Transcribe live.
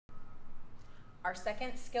Our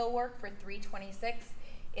second skill work for 326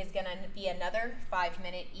 is going to be another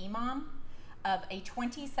 5-minute EMOM of a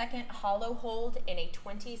 20-second hollow hold and a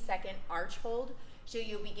 20-second arch hold. So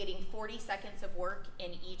you'll be getting 40 seconds of work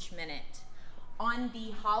in each minute. On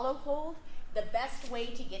the hollow hold, the best way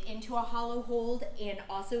to get into a hollow hold, and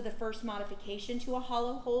also the first modification to a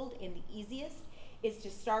hollow hold and the easiest, is to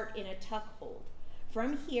start in a tuck hold.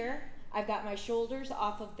 From here, I've got my shoulders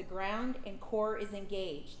off of the ground and core is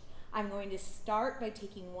engaged. I'm going to start by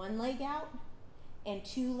taking one leg out and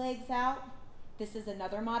two legs out. This is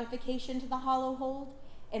another modification to the hollow hold.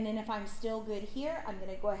 And then if I'm still good here, I'm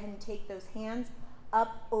going to go ahead and take those hands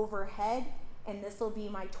up overhead, and this will be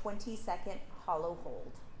my 20-second hollow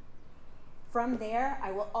hold. From there,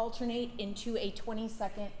 I will alternate into a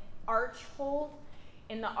 20-second arch hold.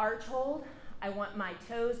 In the arch hold, I want my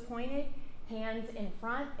toes pointed, hands in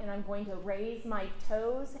front, and I'm going to raise my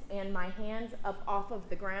toes and my hands up off of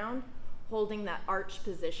the ground, holding that arch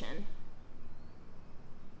position.